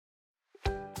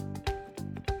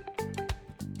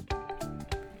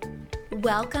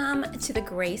Welcome to the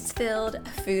Grace-Filled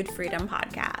Food Freedom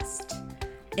Podcast.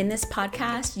 In this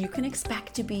podcast, you can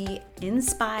expect to be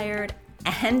inspired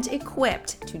and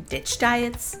equipped to ditch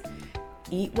diets,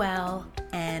 eat well,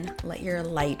 and let your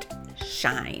light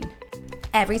shine.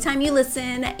 Every time you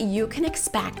listen, you can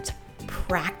expect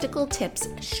practical tips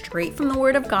straight from the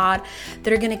Word of God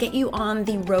that are going to get you on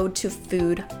the road to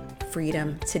food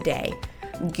freedom today.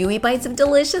 Gooey bites of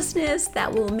deliciousness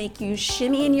that will make you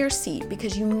shimmy in your seat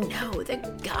because you know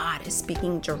that God is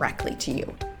speaking directly to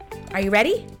you. Are you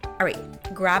ready? All right,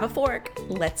 grab a fork.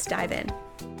 Let's dive in.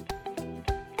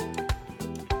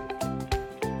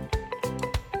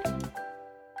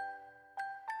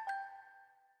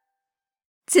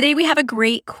 Today we have a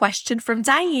great question from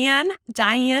Diane.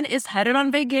 Diane is headed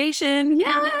on vacation. Yay,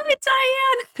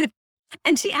 Diane!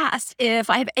 And she asked if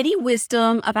I have any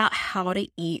wisdom about how to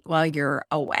eat while you're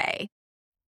away.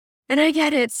 And I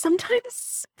get it.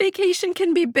 Sometimes vacation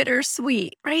can be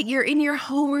bittersweet, right? You're in your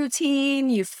home routine.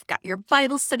 You've got your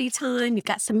Bible study time. You've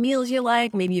got some meals you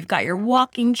like. Maybe you've got your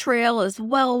walking trail as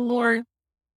well, Lord.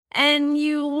 And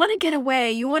you want to get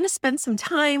away. You want to spend some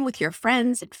time with your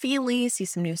friends and family, see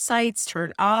some new sights,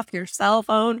 turn off your cell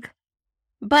phone.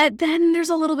 But then there's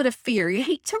a little bit of fear. You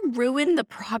hate to ruin the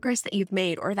progress that you've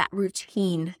made or that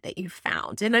routine that you've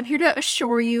found. And I'm here to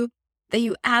assure you that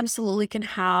you absolutely can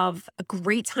have a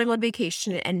great time on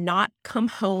vacation and not come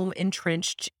home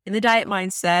entrenched in the diet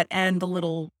mindset and the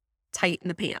little tight in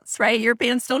the pants, right? Your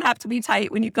pants don't have to be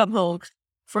tight when you come home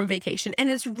from vacation. And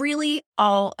it's really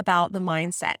all about the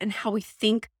mindset and how we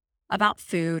think about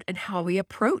food and how we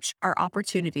approach our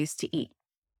opportunities to eat.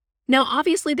 Now,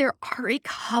 obviously, there are a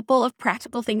couple of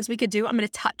practical things we could do. I'm going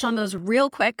to touch on those real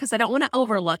quick because I don't want to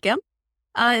overlook them.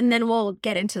 And then we'll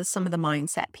get into some of the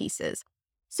mindset pieces.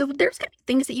 So there's going to be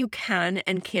things that you can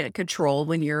and can't control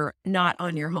when you're not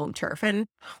on your home turf and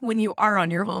when you are on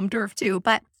your home turf too.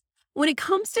 But when it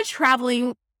comes to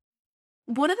traveling,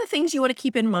 one of the things you want to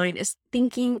keep in mind is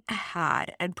thinking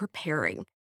ahead and preparing.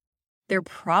 There are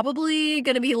probably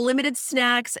going to be limited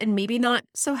snacks and maybe not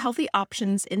so healthy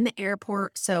options in the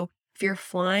airport. So if you're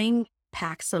flying,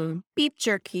 pack some beef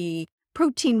jerky,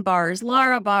 protein bars,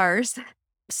 Lara bars,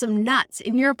 some nuts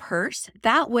in your purse.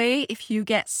 That way, if you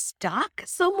get stuck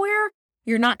somewhere,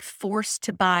 you're not forced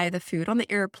to buy the food on the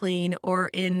airplane or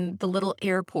in the little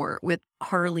airport with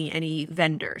hardly any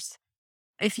vendors.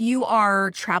 If you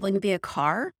are traveling via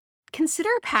car, consider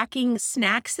packing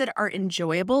snacks that are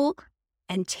enjoyable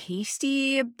and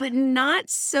tasty, but not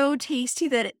so tasty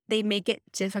that they make it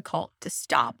difficult to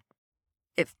stop.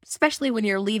 Especially when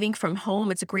you're leaving from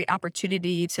home, it's a great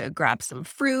opportunity to grab some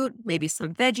fruit, maybe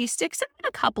some veggie sticks, and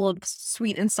a couple of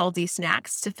sweet and salty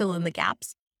snacks to fill in the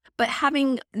gaps. But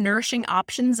having nourishing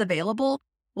options available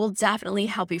will definitely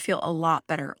help you feel a lot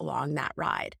better along that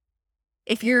ride.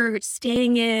 If you're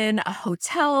staying in a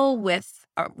hotel with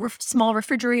a small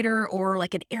refrigerator or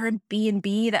like an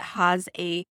Airbnb that has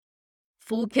a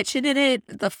full kitchen in it,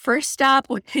 the first stop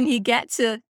when you get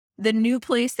to the new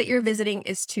place that you're visiting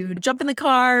is to jump in the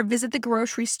car, visit the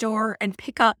grocery store, and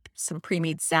pick up some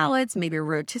pre-made salads, maybe a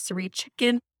rotisserie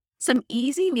chicken, some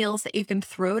easy meals that you can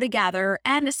throw together,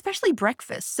 and especially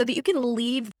breakfast so that you can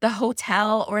leave the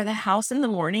hotel or the house in the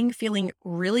morning feeling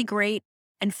really great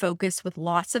and focused with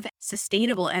lots of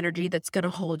sustainable energy that's going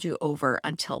to hold you over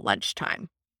until lunchtime.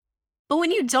 But when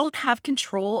you don't have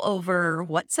control over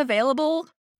what's available,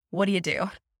 what do?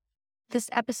 This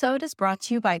episode is brought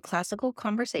to you by Classical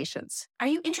Conversations. Are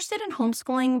you interested in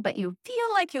homeschooling, but you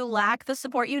feel like you lack the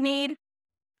support you need?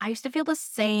 I used to feel the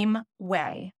same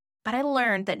way, but I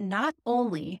learned that not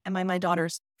only am I my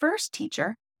daughter's first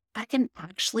teacher, but I can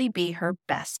actually be her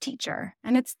best teacher.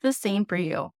 And it's the same for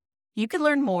you. You can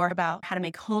learn more about how to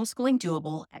make homeschooling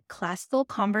doable at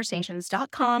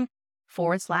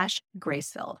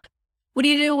classicalconversations.com/Gracefilled. What do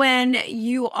you do when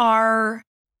you are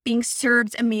being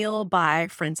served a meal by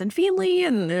friends and family,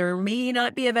 and there may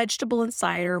not be a vegetable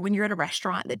inside, or when you're at a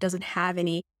restaurant that doesn't have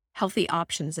any healthy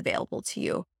options available to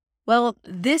you? Well,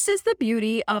 this is the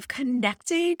beauty of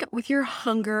connecting with your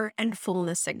hunger and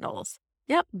fullness signals.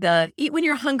 Yep, the eat when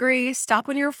you're hungry, stop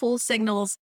when you're full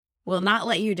signals will not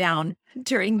let you down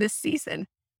during this season.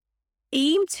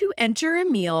 Aim to enter a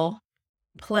meal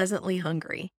pleasantly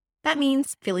hungry. That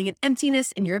means feeling an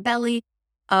emptiness in your belly,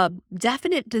 a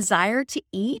definite desire to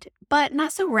eat, but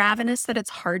not so ravenous that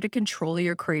it's hard to control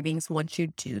your cravings once you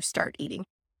do start eating.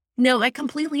 No, I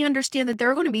completely understand that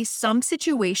there are going to be some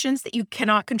situations that you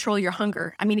cannot control your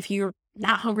hunger. I mean, if you're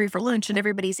not hungry for lunch and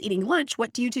everybody's eating lunch,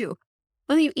 what do?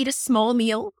 Well, you eat a small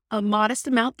meal, a modest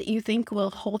amount that you think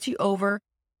will hold you over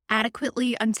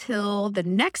adequately until the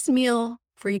next meal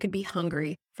where you could be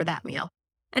hungry for that meal.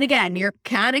 And again, you're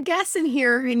kind of guessing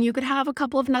here, and you could have a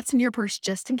couple of nuts in your purse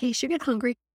just in case you get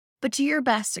hungry, but do your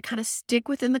best to kind of stick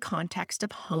within the context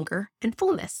of hunger and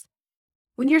fullness.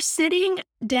 When you're sitting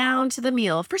down to the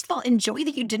meal, first of all, enjoy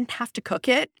that you didn't have to cook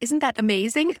it. Isn't that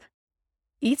amazing?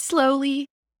 Eat slowly,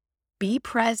 be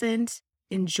present,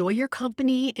 enjoy your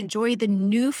company, enjoy the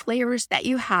new flavors that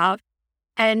you have,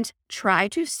 and try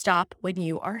to stop when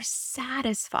you are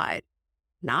satisfied.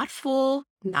 Not full,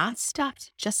 not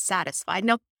stuffed, just satisfied.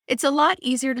 Now, it's a lot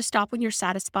easier to stop when you're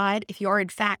satisfied if you are in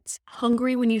fact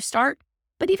hungry when you start.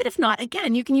 But even if not,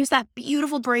 again, you can use that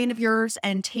beautiful brain of yours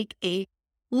and take a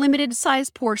limited size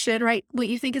portion, right? What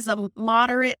you think is a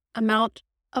moderate amount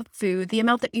of food, the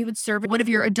amount that you would serve one of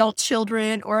your adult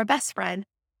children or a best friend,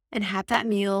 and have that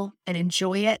meal and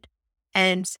enjoy it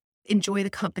and enjoy the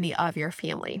company of your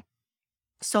family.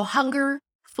 So hunger,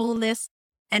 fullness,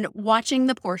 and watching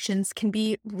the portions can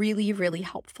be really, really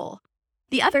helpful.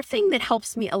 The other thing that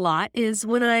helps me a lot is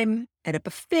when I'm at a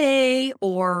buffet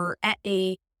or at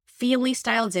a family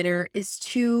style dinner is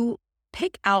to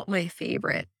pick out my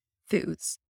favorite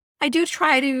foods. I do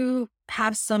try to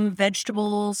have some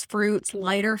vegetables, fruits,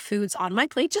 lighter foods on my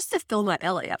plate just to fill my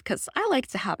belly up because I like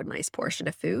to have a nice portion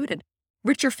of food, and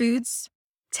richer foods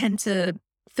tend to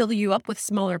fill you up with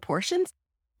smaller portions.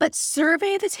 But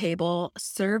survey the table,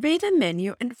 survey the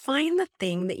menu, and find the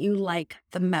thing that you like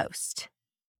the most.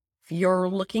 If you're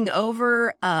looking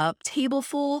over a table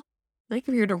full, like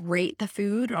if you were to rate the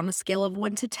food on a scale of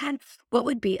 1 to 10, what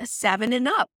would be a 7 and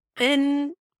up?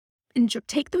 And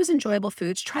take those enjoyable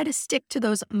foods, try to stick to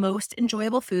those most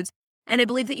enjoyable foods, and I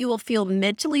believe that you will feel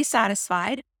mentally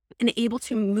satisfied and able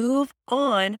to move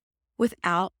on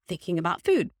without thinking about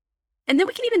food. And then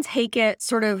we can even take it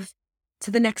sort of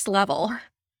to the next level.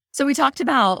 So we talked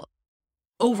about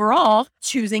overall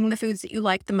choosing the foods that you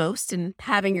like the most and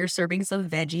having your servings of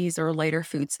veggies or lighter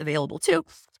foods available too.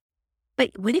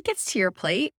 But when it gets to your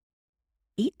plate,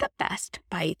 eat the best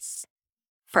bites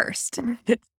first.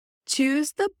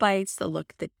 Choose the bites that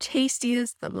look the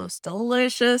tastiest, the most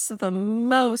delicious, the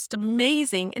most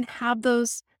amazing, and have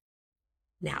those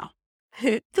now.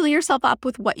 Fill yourself up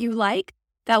with what you like.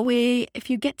 That way, if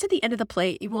you get to the end of the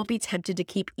plate, you won't be tempted to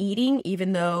keep eating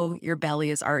even though your belly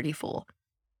is already full.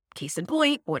 Case in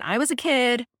point, when I was a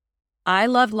kid, I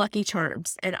loved Lucky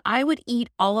Charms, and I would eat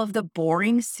all of the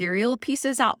boring cereal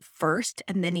pieces out first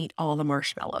and then eat all the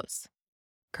marshmallows.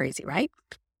 Crazy, right?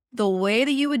 The way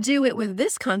that you would do it with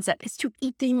this concept is to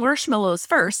eat the marshmallows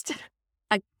first.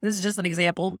 This is just an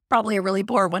example, probably a really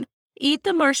poor one. Eat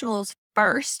the marshmallows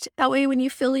first. That way, when you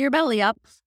fill your belly up,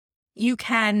 you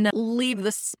can leave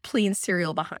this plain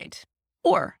cereal behind.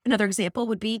 Or another example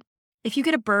would be if you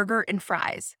get a burger and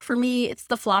fries. For me, it's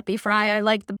the floppy fry I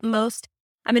like the most.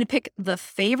 I'm going to pick the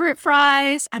favorite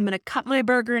fries. I'm going to cut my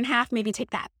burger in half, maybe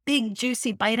take that big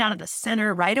juicy bite out of the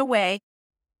center right away.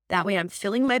 That way I'm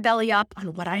filling my belly up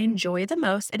on what I enjoy the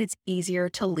most, and it's easier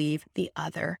to leave the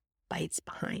other bites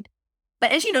behind.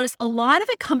 But as you notice, a lot of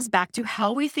it comes back to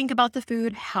how we think about the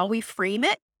food, how we frame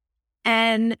it,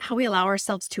 and how we allow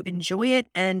ourselves to enjoy it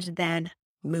and then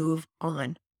move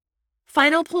on.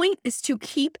 Final point is to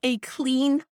keep a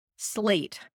clean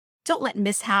slate. Don't let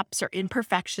mishaps or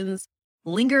imperfections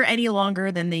linger any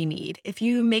longer than they need. If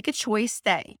you make a choice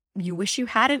that you wish you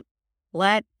hadn't,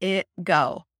 let it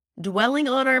go. Dwelling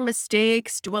on our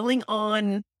mistakes, dwelling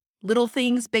on little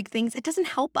things, big things, it doesn't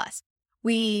help us.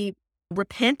 We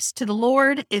repent to the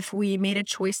Lord if we made a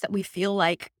choice that we feel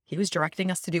like He was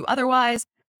directing us to do otherwise.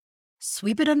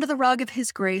 Sweep it under the rug of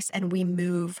His grace and we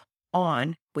move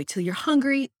on. Wait till you're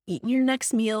hungry, eat your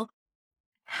next meal,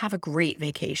 have a great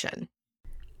vacation.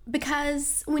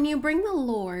 Because when you bring the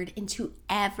Lord into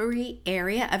every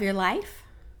area of your life,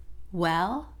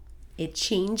 well, it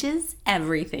changes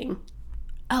everything.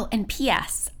 Oh, and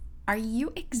P.S., are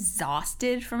you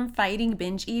exhausted from fighting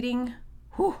binge eating?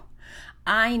 Whew.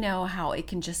 I know how it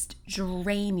can just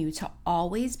drain you to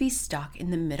always be stuck in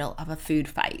the middle of a food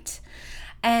fight.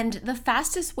 And the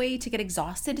fastest way to get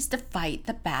exhausted is to fight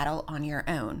the battle on your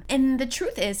own. And the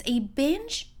truth is, a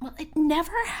binge, well, it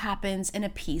never happens in a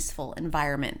peaceful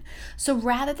environment. So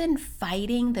rather than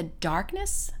fighting the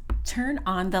darkness, turn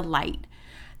on the light.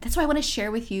 That's why I want to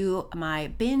share with you my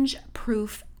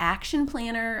binge-proof action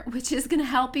planner, which is going to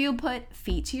help you put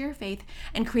feet to your faith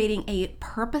and creating a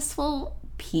purposeful,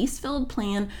 peace-filled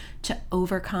plan to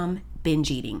overcome binge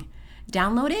eating.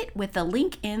 Download it with the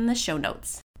link in the show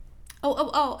notes.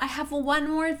 Oh, I have one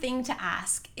more thing to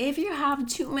ask. If you have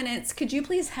 2 minutes, could you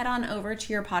please head on over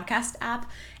to your podcast app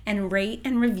and rate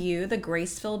and review the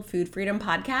Grace-Filled Food Freedom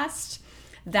Podcast?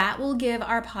 That will give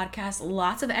our podcast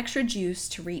lots of extra juice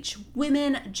to reach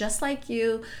women just like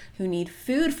you who need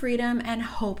food freedom and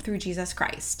hope through Jesus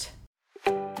Christ.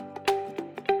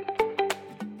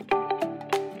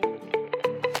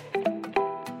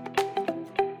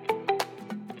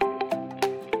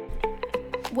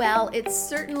 Well, it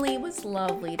certainly was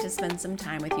lovely to spend some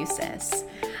time with you, sis.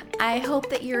 I hope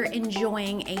that you're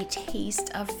enjoying a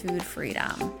taste of food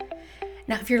freedom.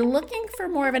 Now, if you're looking for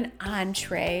more of an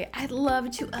entree, I'd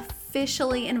love to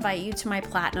officially invite you to my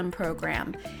Platinum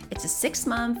program. It's a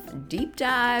 6-month deep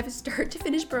dive, start to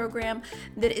finish program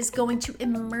that is going to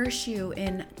immerse you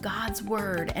in God's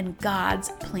word and God's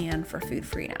plan for food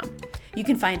freedom. You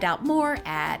can find out more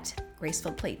at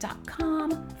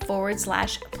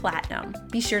gracefulplate.com/platinum.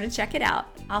 Be sure to check it out.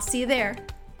 I'll see you there.